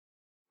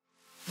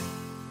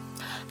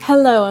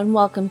Hello and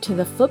welcome to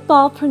the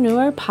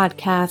Fútbolpreneur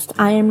podcast.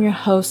 I am your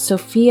host,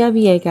 Sofia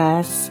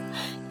Villegas.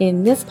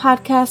 In this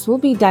podcast, we'll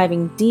be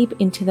diving deep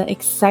into the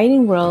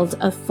exciting world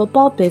of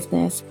football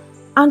business,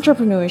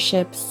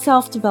 entrepreneurship,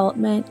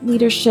 self-development,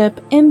 leadership,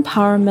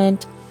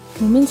 empowerment,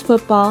 women's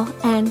football,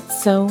 and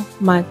so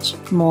much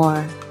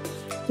more.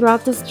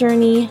 Throughout this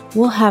journey,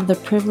 we'll have the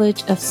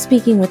privilege of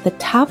speaking with the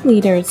top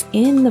leaders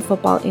in the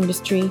football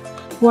industry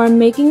who are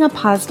making a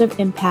positive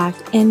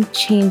impact and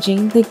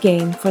changing the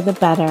game for the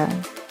better.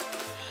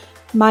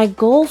 My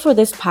goal for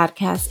this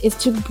podcast is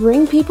to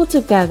bring people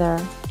together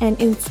and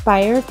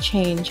inspire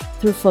change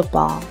through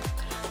football.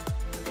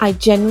 I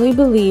genuinely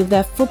believe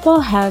that football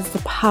has the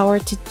power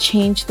to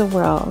change the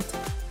world,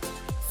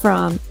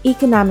 from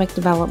economic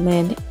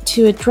development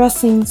to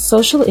addressing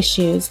social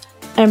issues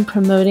and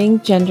promoting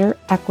gender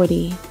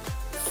equity,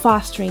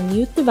 fostering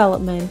youth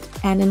development,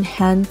 and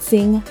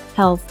enhancing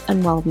health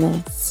and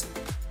wellness.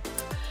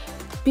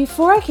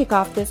 Before I kick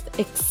off this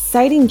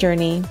exciting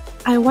journey,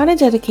 I want to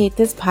dedicate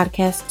this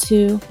podcast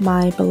to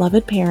my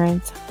beloved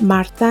parents,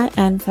 Marta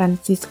and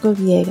Francisco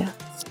Villegas.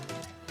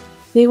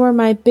 They were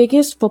my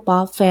biggest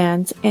football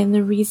fans and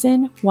the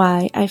reason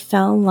why I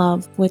fell in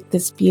love with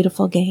this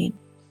beautiful game.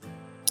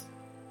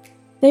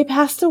 They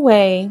passed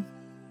away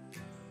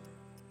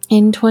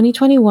in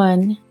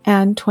 2021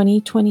 and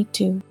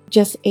 2022,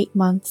 just 8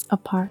 months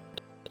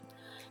apart.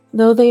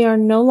 Though they are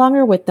no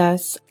longer with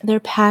us, their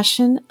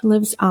passion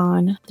lives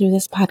on through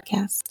this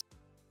podcast.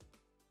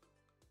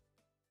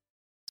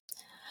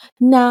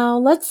 Now,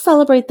 let's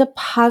celebrate the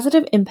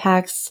positive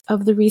impacts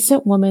of the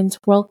recent Women's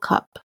World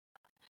Cup.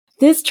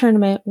 This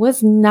tournament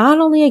was not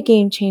only a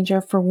game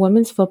changer for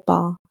women's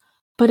football,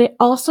 but it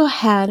also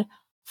had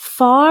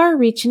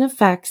far-reaching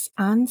effects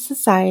on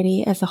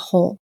society as a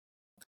whole.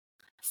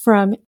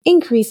 From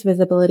increased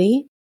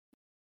visibility,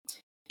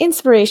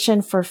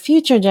 inspiration for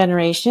future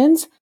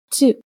generations,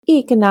 to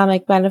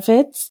economic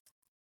benefits,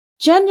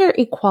 gender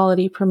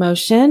equality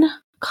promotion,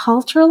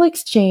 cultural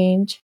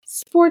exchange,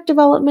 sport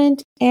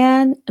development,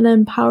 and an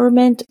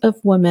empowerment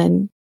of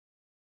women.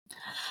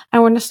 I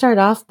want to start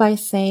off by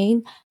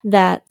saying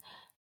that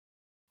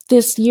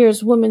this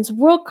year's Women's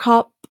World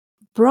Cup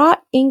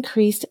brought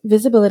increased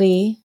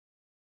visibility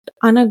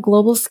on a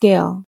global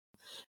scale.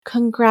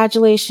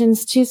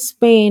 Congratulations to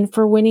Spain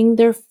for winning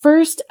their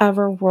first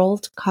ever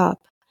World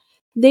Cup.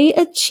 They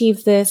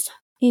achieved this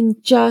in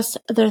just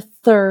their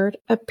third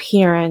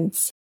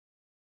appearance.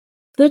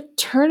 The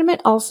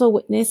tournament also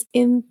witnessed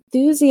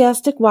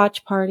enthusiastic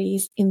watch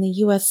parties in the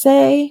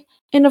USA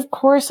and, of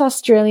course,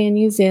 Australia and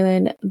New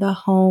Zealand, the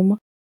home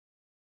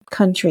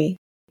country,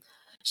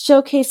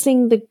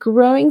 showcasing the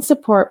growing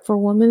support for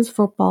women's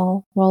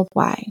football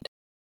worldwide.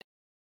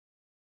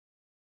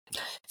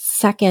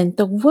 Second,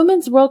 the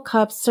Women's World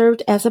Cup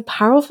served as a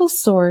powerful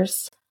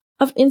source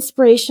of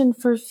inspiration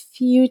for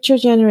future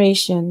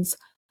generations.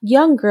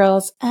 Young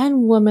girls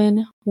and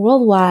women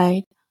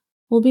worldwide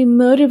will be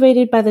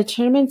motivated by the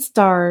tournament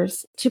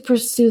stars to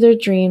pursue their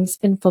dreams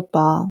in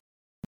football.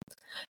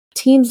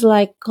 Teams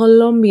like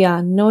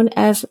Colombia, known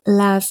as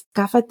Las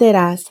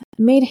Cafeteras,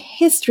 made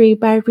history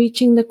by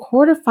reaching the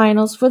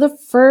quarterfinals for the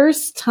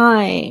first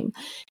time,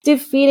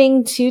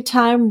 defeating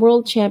two-time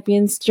world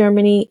champions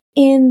Germany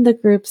in the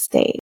group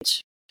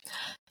stage.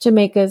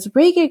 Jamaica's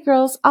Reggae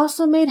Girls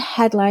also made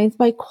headlines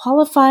by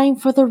qualifying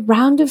for the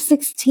round of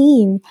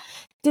 16,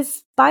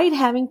 despite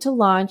having to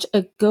launch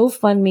a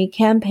GoFundMe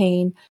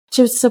campaign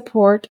to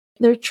support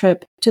their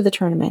trip to the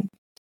tournament.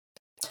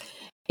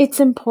 It's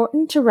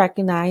important to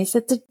recognize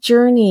that the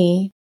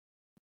journey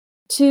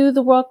to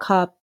the World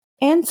Cup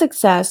and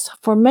success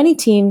for many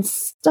teams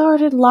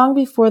started long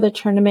before the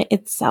tournament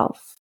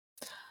itself.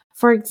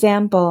 For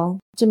example,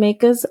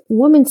 Jamaica's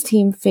women's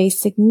team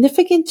faced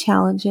significant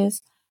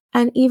challenges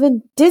and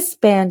even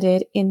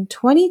disbanded in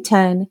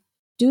 2010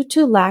 due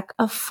to lack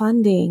of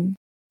funding.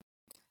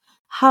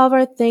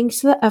 However, thanks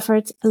to the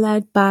efforts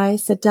led by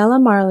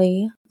Cedella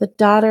Marley, the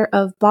daughter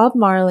of Bob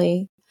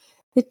Marley,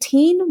 the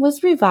team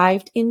was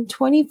revived in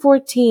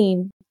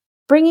 2014,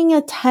 bringing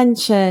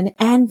attention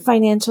and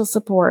financial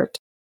support.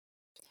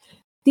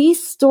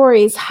 These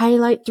stories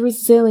highlight the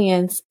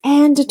resilience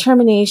and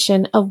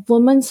determination of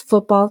women's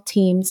football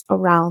teams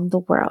around the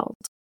world.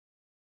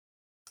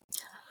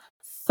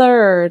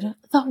 Third,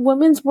 the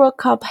Women's World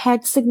Cup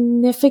had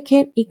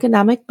significant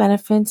economic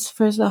benefits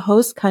for the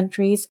host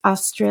countries,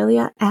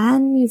 Australia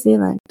and New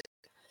Zealand.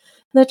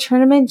 The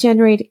tournament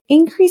generated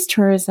increased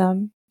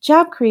tourism,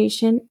 job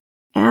creation,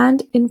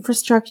 and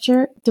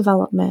infrastructure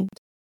development.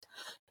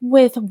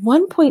 With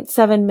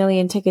 1.7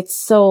 million tickets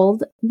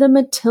sold, the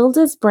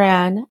Matildas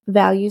brand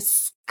value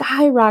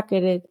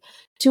skyrocketed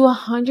to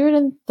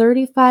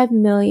 $135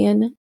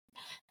 million,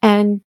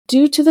 and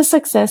due to the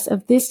success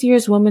of this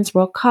year's Women's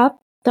World Cup,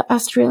 the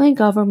Australian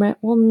government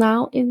will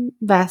now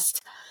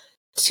invest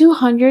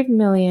 $200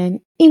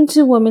 million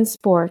into women's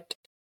sport.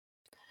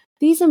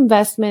 These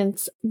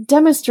investments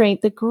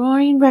demonstrate the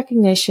growing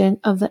recognition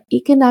of the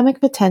economic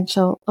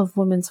potential of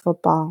women's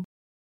football.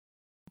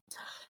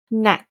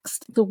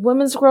 Next, the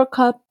Women's World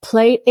Cup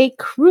played a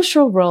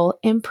crucial role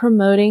in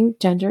promoting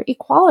gender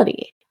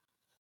equality.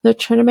 The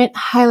tournament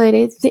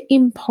highlighted the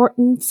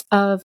importance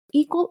of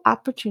equal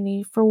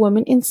opportunity for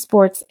women in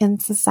sports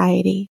and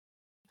society.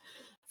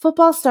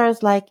 Football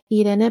stars like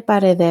Irene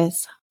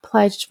Paredes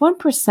pledged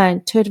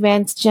 1% to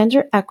advance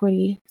gender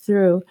equity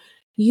through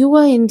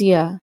Yuva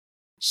India,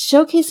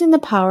 showcasing the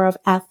power of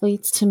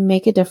athletes to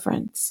make a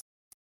difference.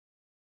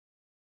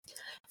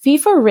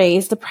 FIFA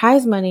raised the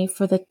prize money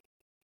for this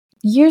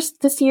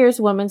year's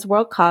Women's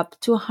World Cup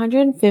to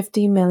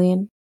 $150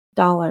 million,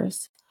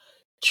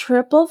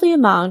 triple the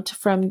amount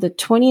from the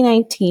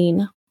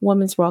 2019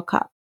 Women's World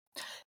Cup,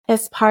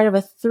 as part of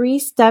a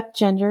 3-step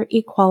gender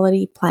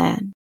equality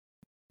plan.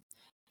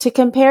 To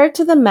compare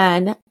to the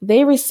men,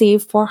 they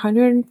received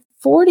 $440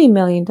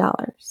 million.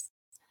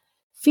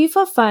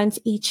 FIFA funds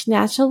each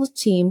national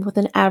team with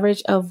an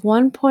average of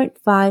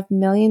 $1.5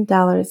 million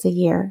a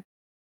year.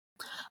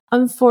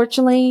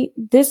 Unfortunately,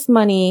 this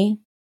money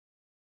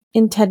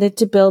intended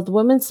to build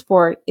women's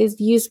sport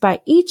is used by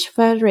each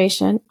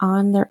federation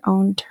on their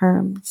own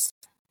terms.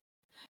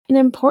 An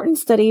important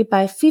study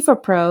by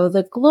FIFA Pro,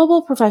 the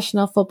Global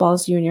Professional Football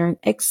Union,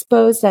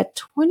 exposed that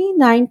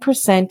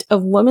 29%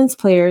 of women's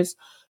players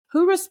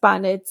who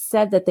responded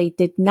said that they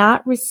did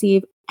not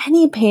receive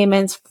any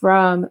payments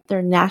from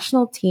their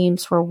national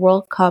teams for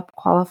World Cup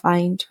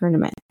qualifying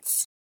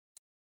tournaments.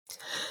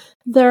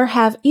 There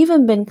have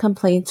even been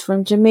complaints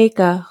from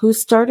Jamaica, who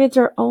started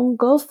their own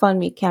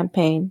GoFundMe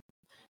campaign.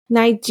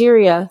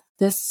 Nigeria,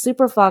 the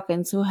Super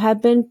Falcons, who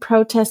have been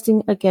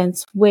protesting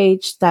against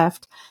wage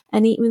theft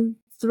and even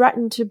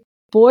threatened to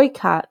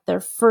boycott their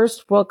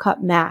first World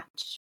Cup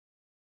match.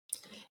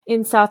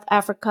 In South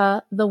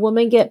Africa, the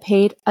women get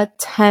paid a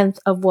tenth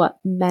of what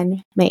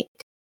men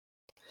make.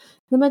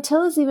 The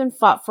Matildas even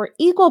fought for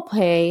equal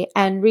pay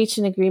and reached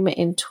an agreement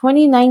in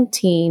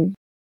 2019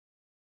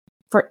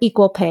 for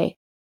equal pay.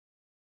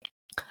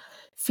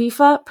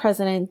 FIFA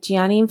President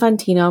Gianni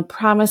Infantino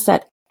promised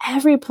that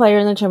every player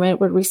in the tournament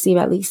would receive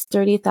at least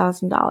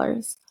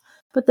 $30,000,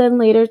 but then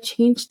later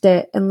changed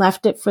it and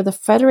left it for the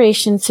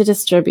federations to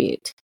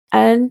distribute,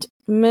 and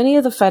many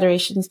of the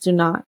federations do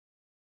not.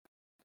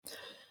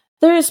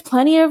 There is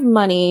plenty of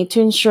money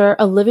to ensure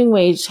a living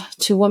wage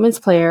to women's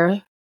players,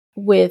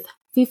 with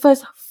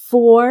FIFA's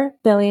 $4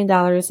 billion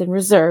in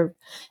reserve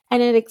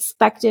and an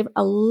expected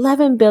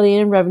 $11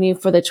 billion in revenue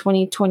for the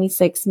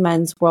 2026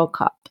 Men's World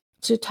Cup.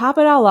 To top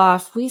it all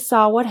off, we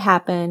saw what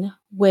happened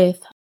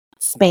with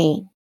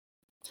Spain.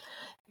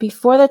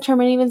 Before the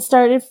tournament even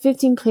started,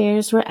 15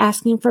 players were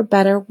asking for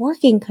better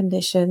working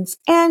conditions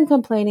and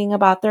complaining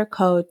about their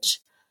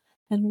coach.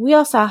 And we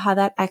all saw how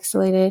that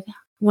escalated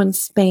when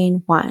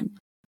Spain won.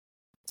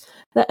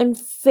 The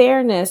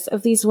unfairness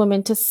of these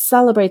women to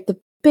celebrate the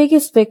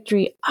biggest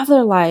victory of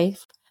their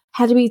life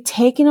had to be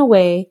taken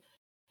away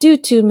due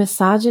to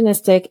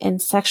misogynistic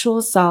and sexual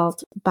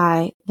assault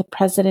by the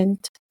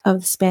president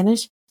of the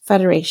Spanish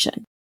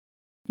Federation,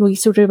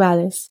 Luis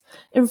Ribales,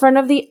 in front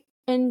of the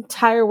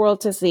entire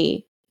world to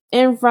see,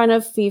 in front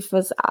of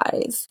FIFA's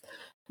eyes.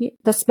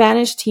 The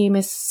Spanish team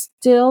is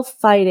still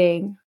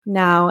fighting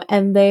now,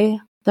 and there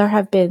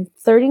have been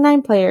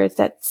 39 players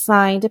that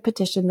signed a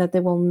petition that they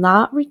will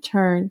not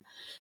return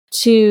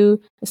to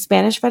the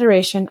Spanish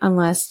Federation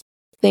unless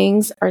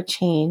things are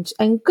changed.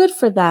 And good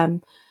for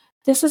them.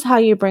 This is how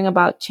you bring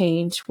about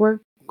change. We're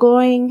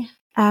going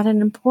at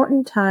an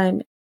important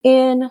time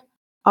in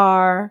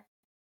our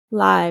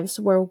lives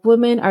where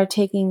women are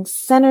taking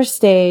center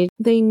stage.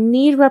 They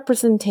need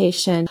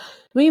representation.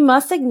 We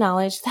must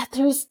acknowledge that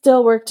there is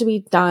still work to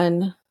be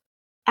done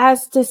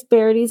as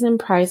disparities in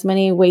prize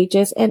money,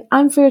 wages, and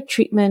unfair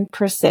treatment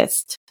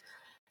persist.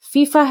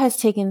 FIFA has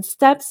taken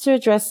steps to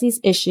address these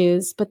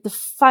issues, but the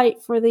fight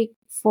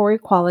for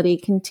equality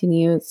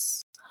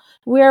continues.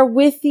 We are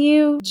with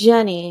you,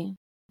 Jenny.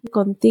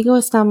 Contigo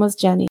estamos,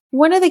 Jenny.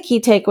 One of the key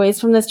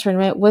takeaways from this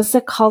tournament was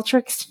the culture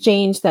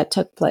exchange that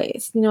took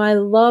place. I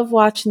love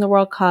watching the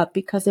World Cup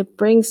because it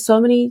brings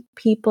so many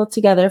people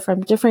together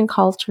from different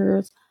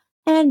cultures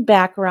and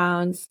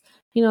backgrounds.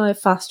 It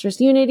fosters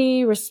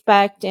unity,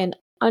 respect, and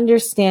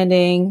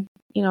understanding,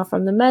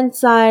 from the men's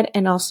side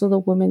and also the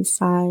women's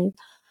side.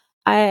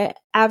 I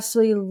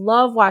absolutely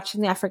love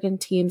watching the African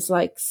teams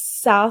like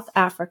South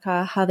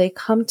Africa, how they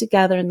come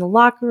together in the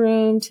locker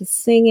room to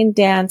sing and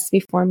dance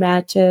before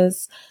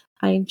matches.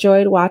 I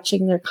enjoyed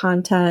watching their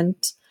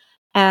content,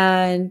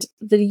 and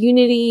the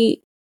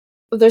unity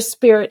of their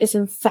spirit is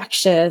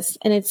infectious,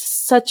 and it's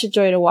such a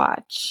joy to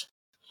watch.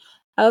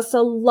 I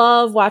also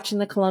love watching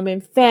the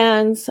Colombian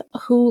fans,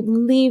 who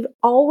leave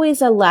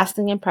always a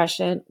lasting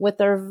impression with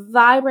their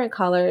vibrant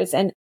colors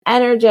and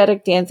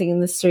energetic dancing in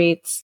the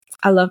streets.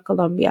 I love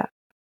Colombia.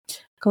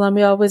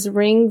 Colombia always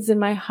rings in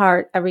my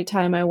heart every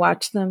time I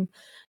watch them.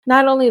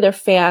 Not only their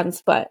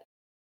fans, but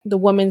the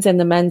women's and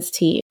the men's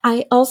team.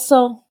 I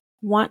also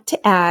want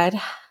to add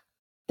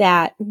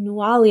that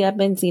Noualia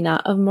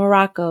Benzina of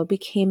Morocco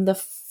became the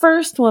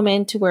first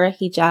woman to wear a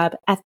hijab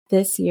at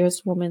this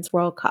year's Women's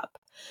World Cup,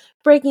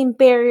 breaking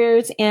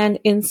barriers and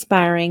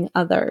inspiring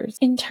others.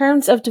 In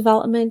terms of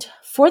development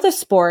for the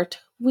sport,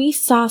 we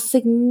saw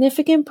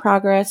significant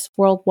progress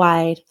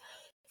worldwide.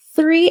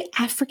 3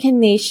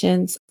 African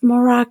nations,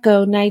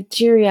 Morocco,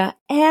 Nigeria,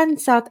 and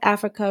South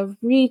Africa,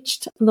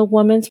 reached the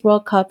Women's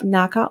World Cup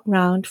knockout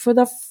round for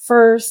the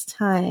first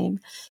time,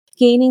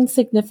 gaining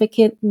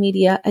significant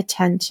media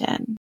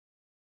attention.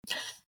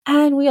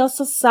 And we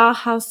also saw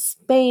how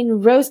Spain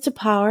rose to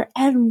power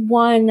and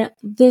won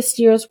this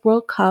year's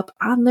World Cup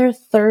on their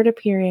 3rd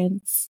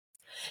appearance.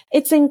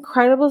 It's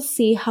incredible to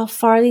see how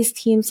far these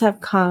teams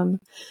have come,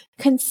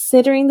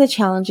 considering the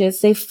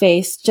challenges they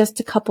faced just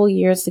a couple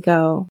years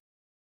ago.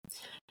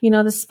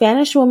 The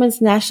Spanish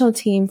women's national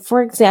team,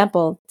 for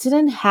example,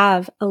 didn't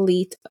have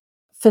elite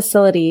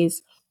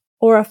facilities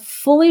or a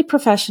fully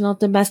professional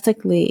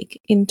domestic league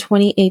in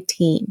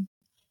 2018.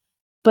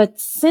 But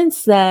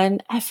since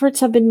then,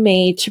 efforts have been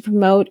made to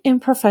promote and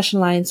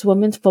professionalize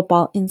women's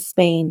football in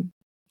Spain,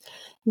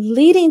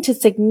 leading to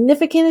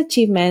significant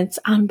achievements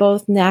on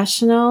both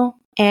national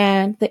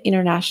and the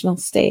international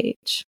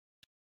stage.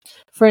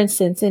 For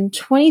instance, in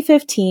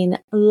 2015,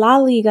 La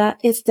Liga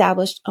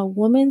established a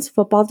women's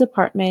football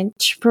department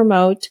to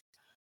promote,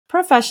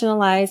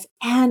 professionalize,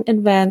 and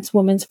advance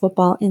women's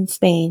football in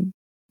Spain.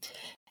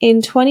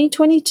 In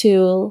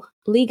 2022,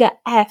 Liga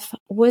F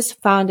was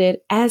founded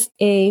as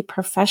a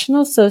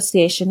professional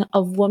association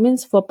of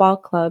women's football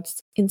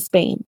clubs in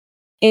Spain.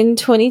 In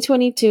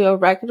 2022, a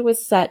record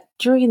was set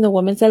during the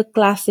Women's El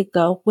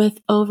Clásico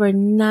with over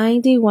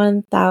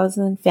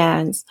 91,000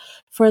 fans.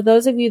 For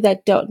those of you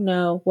that don't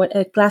know what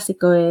El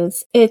Clásico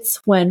is, it's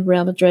when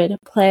Real Madrid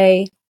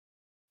play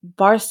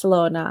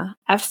Barcelona,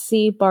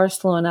 FC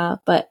Barcelona,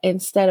 but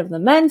instead of the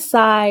men's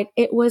side,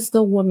 it was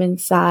the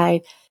women's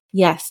side.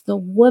 Yes, the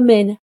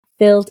women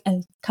filled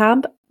El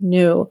Camp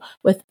Nou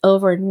with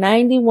over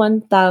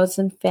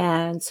 91,000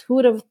 fans. Who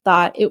would have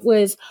thought? It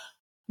was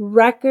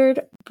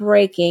record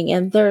breaking,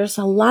 and there's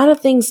a lot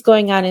of things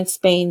going on in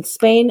Spain.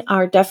 Spain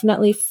are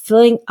definitely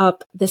filling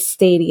up the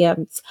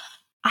stadiums.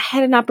 I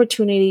had an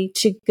opportunity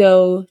to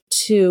go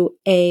to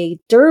a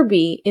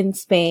derby in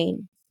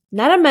Spain,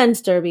 not a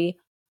men's derby,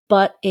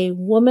 but a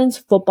women's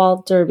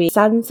football derby,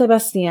 San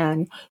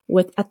Sebastián,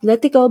 with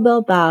Atletico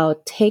Bilbao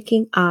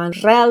taking on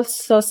Real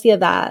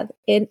Sociedad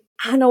in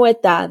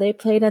Anoeta. They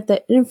played at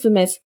the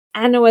infamous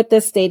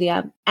Anoeta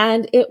Stadium,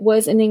 and it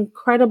was an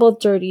incredible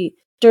derby.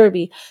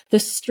 The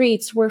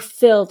streets were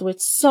filled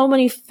with so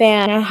many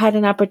fans. I had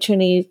an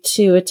opportunity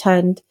to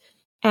attend,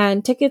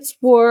 and tickets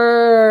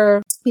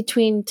were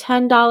between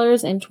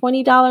 $10 and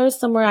 $20.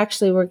 Some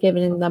were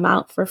giving them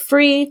out for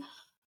free,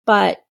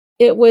 but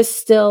it was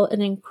still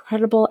an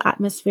incredible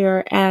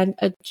atmosphere and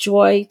a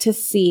joy to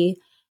see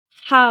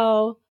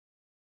how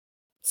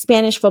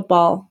Spanish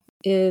football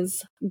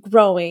is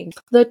growing.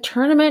 The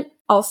tournament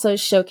also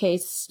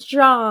showcased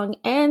strong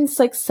and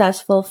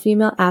successful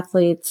female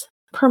athletes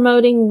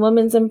promoting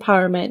women's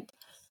empowerment.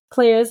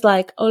 Players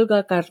like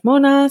Olga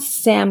Carmona,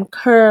 Sam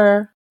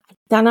Kerr,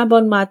 Dana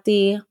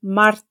Bonmati,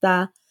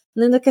 Marta,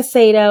 Linda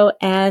Casado,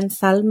 and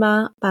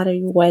Salma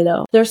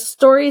Parihuelo. Their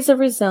stories of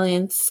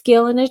resilience,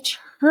 skill, and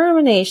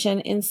determination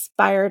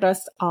inspired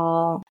us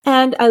all.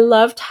 And I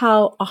loved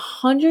how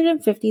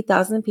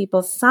 150,000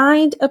 people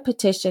signed a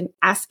petition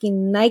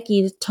asking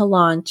Nike to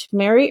launch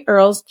Mary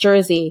Earle's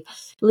jersey,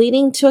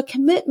 leading to a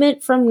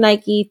commitment from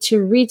Nike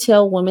to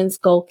retail women's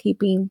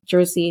goalkeeping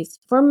jerseys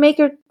for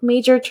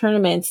major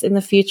tournaments in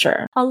the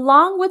future.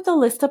 Along with the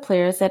list of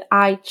players that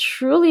I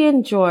truly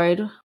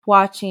enjoyed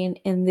watching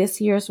in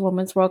this year's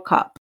Women's World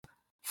Cup.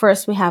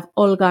 First, we have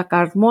Olga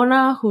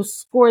Carmona, who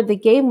scored the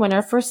game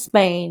winner for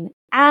Spain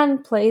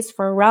and plays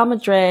for Real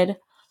Madrid.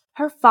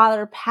 Her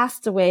father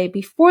passed away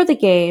before the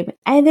game,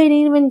 and they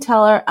didn't even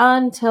tell her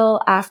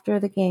until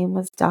after the game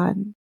was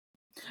done.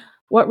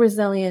 What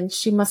resilience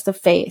she must have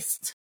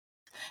faced.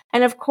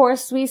 And of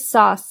course, we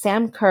saw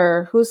Sam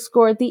Kerr, who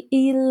scored the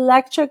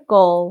electric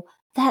goal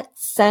that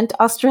sent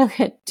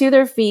Australia to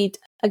their feet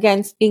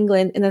against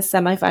England in a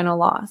semifinal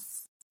loss.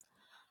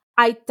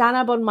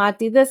 Aitana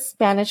Bonmati, the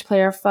Spanish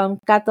player from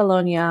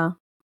Catalonia.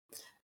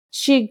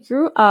 She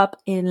grew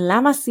up in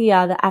La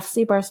Masia, the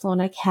FC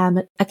Barcelona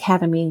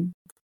academy.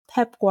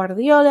 Pep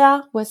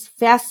Guardiola was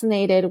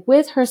fascinated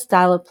with her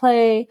style of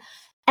play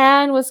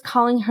and was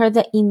calling her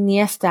the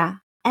Iniesta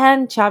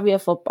and Xavi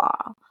of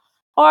football.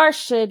 Or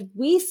should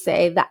we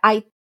say the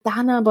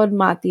Aitana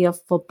Bonmati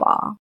of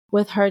football,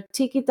 with her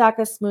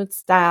tiki-taka smooth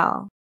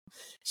style.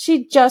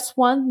 She just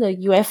won the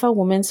UEFA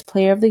Women's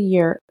Player of the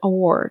Year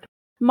award.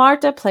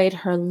 Marta played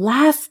her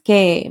last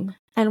game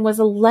and was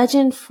a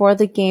legend for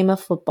the game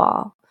of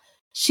football.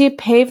 She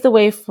paved the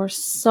way for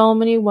so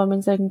many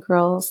women and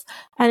girls,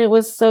 and it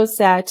was so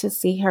sad to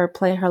see her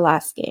play her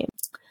last game.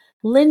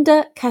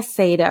 Linda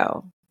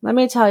Casado. Let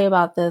me tell you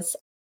about this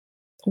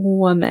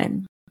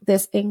woman,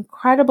 this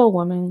incredible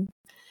woman.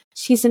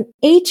 She's an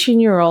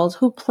 18-year-old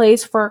who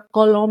plays for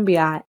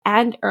Colombia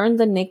and earned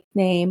the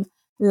nickname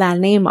La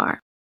Neymar.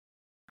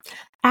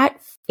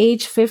 At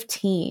age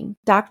 15,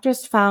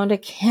 doctors found a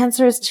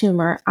cancerous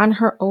tumor on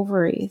her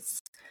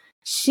ovaries.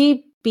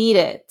 She beat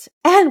it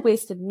and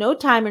wasted no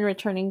time in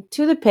returning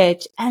to the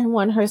pitch and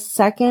won her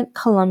second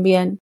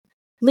Colombian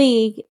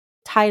League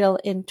title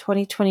in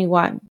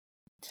 2021.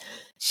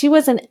 She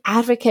was an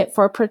advocate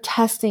for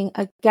protesting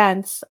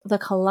against the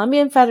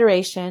Colombian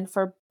Federation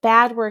for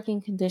bad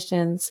working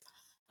conditions,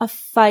 a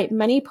fight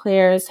many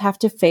players have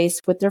to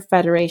face with their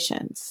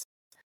federations.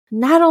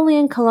 Not only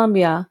in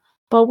Colombia,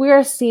 but we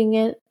are seeing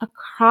it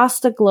across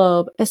the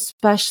globe,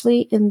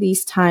 especially in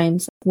these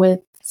times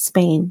with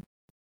Spain.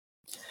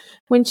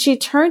 When she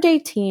turned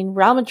 18,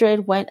 Real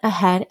Madrid went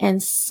ahead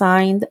and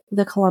signed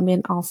the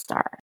Colombian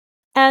All-Star.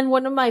 And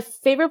one of my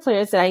favorite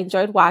players that I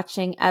enjoyed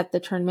watching at the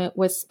tournament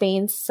was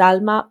Spain's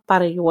Salma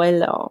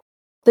Paralluelo.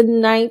 The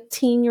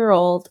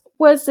 19-year-old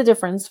was the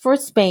difference for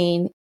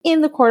Spain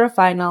in the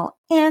quarterfinal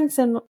and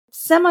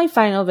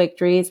semifinal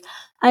victories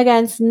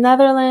against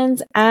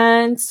Netherlands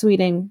and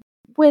Sweden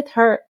with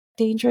her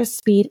dangerous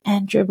speed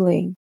and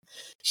dribbling.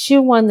 She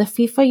won the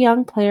FIFA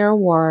Young Player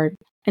Award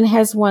and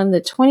has won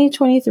the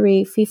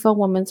 2023 FIFA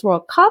Women's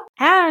World Cup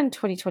and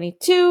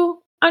 2022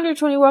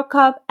 Under-20 World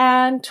Cup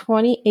and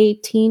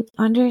 2018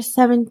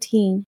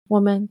 Under-17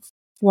 Women's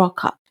World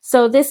Cup.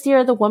 So this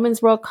year, the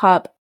Women's World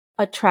Cup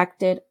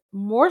attracted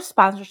more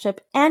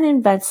sponsorship and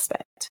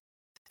investment.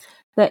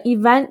 The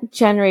event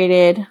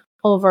generated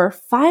over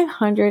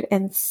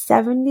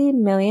 $570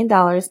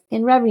 million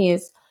in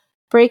revenues,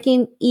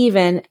 breaking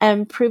even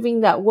and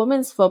proving that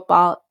women's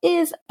football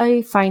is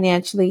a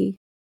financially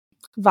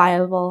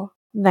viable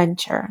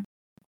venture.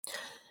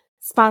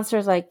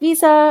 Sponsors like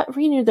Visa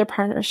renewed their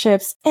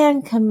partnerships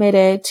and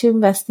committed to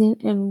investing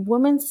in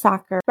women's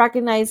soccer,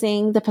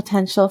 recognizing the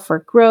potential for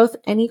growth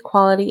and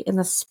equality in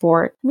the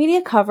sport.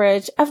 Media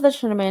coverage of the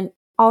tournament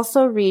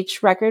also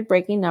reached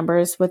record-breaking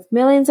numbers, with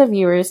millions of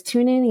viewers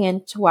tuning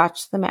in to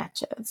watch the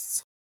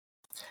matches.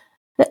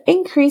 The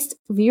increased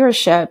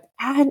viewership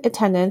and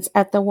attendance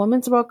at the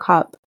Women's World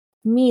Cup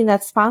mean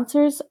that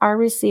sponsors are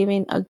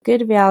receiving a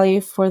good value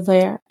for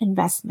their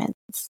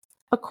investments.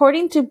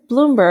 According to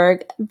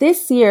Bloomberg,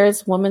 this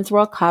year's Women's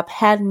World Cup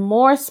had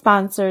more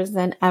sponsors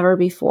than ever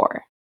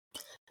before,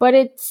 but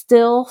it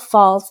still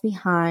falls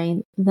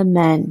behind the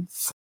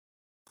men's.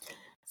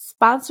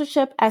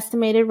 Sponsorship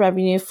estimated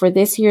revenue for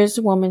this year's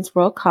Women's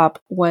World Cup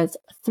was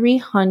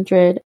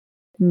 $300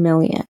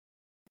 million,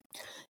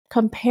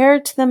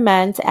 compared to the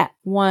men's at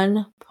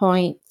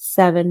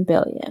 $1.7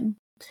 billion.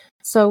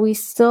 So we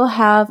still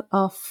have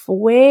a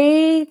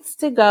ways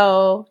to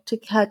go to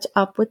catch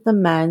up with the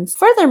men's.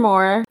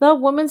 Furthermore, the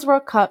Women's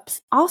World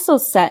Cups also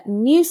set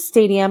new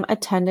stadium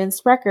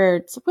attendance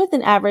records with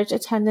an average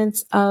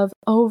attendance of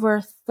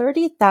over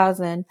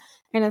 30,000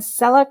 and a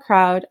sellout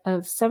crowd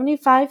of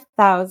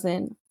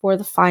 75,000 for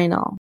the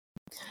final.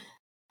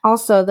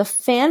 Also, the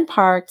fan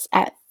parks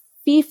at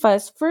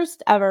FIFA's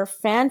first ever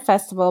fan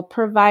festival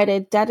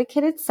provided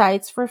dedicated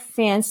sites for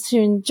fans to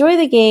enjoy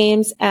the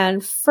games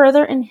and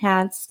further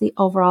enhance the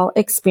overall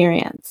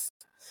experience.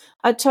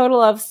 A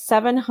total of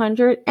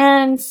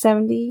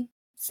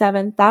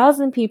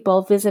 777,000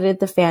 people visited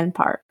the fan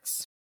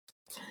parks.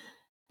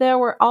 There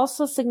were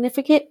also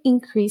significant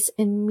increase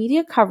in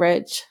media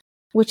coverage,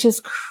 which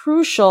is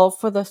crucial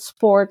for the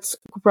sport's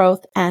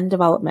growth and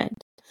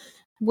development,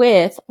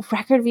 with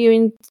record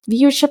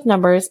viewership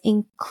numbers,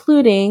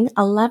 including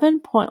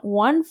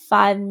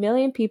 11.15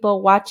 million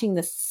people watching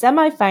the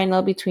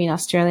semifinal between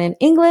Australia and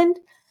England,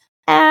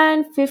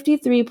 and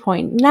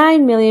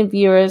 53.9 million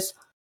viewers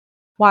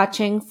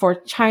watching for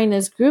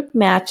China's group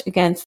match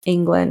against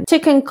England. To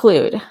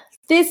conclude,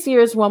 this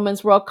year's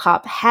Women's World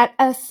Cup had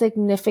a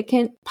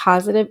significant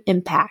positive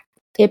impact.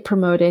 It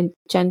promoted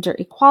gender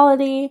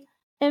equality,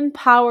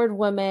 empowered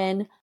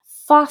women,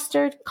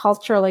 fostered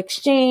cultural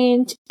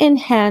exchange,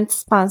 enhanced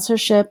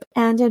sponsorship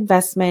and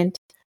investment,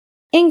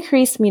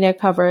 increased media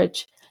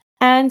coverage,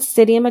 and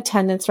stadium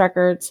attendance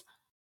records,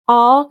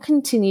 all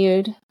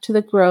contributed to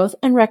the growth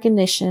and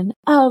recognition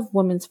of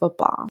women's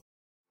football.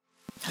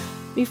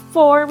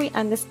 Before we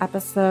end this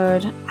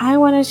episode, I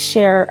want to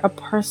share a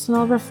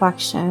personal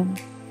reflection.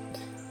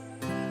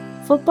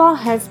 Football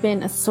has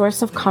been a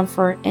source of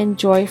comfort and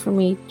joy for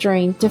me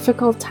during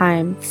difficult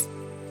times.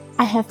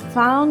 I have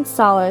found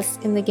solace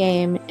in the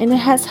game, and it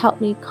has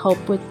helped me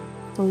cope with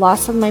the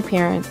loss of my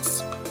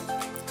parents.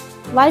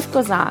 Life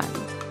goes on,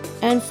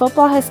 and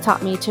football has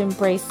taught me to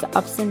embrace the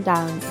ups and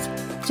downs,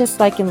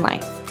 just like in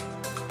life.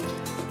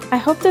 I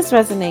hope this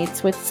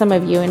resonates with some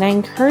of you, and I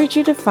encourage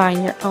you to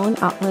find your own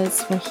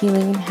outlets for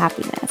healing and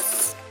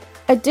happiness.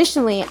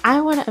 Additionally, I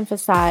want to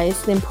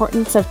emphasize the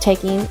importance of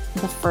taking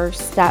the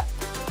first step.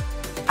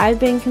 I've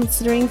been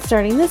considering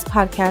starting this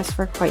podcast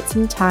for quite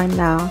some time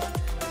now,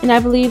 and I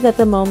believe that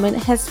the moment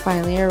has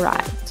finally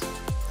arrived.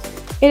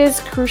 It is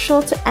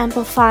crucial to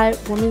amplify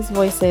women's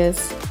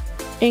voices,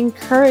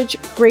 encourage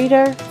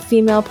greater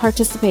female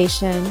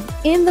participation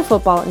in the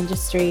football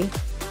industry,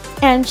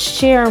 and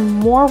share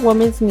more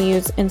women's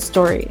news and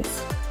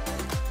stories.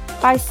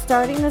 By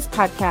starting this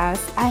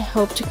podcast, I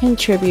hope to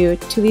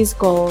contribute to these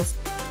goals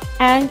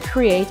and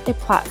create a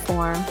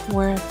platform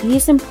where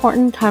these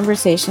important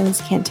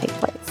conversations can take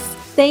place.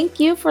 Thank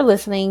you for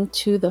listening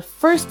to the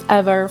first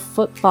ever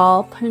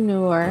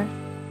Footballpreneur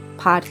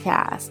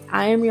podcast.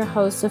 I am your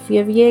host,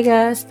 Sofia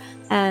Villegas,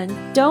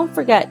 and don't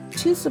forget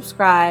to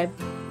subscribe,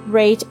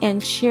 rate,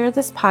 and share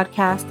this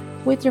podcast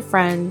with your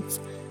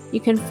friends. You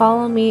can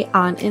follow me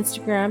on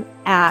Instagram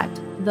at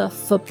the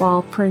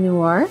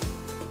Footballpreneur,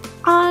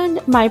 on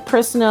my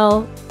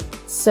personal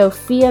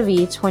Sofia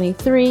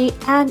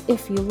V23, and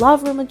if you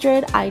love Real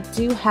Madrid, I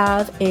do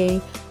have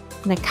an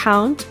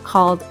account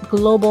called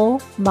Global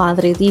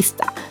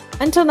Madridista.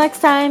 Until next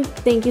time,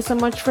 thank you so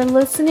much for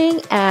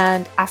listening,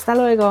 and hasta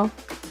luego.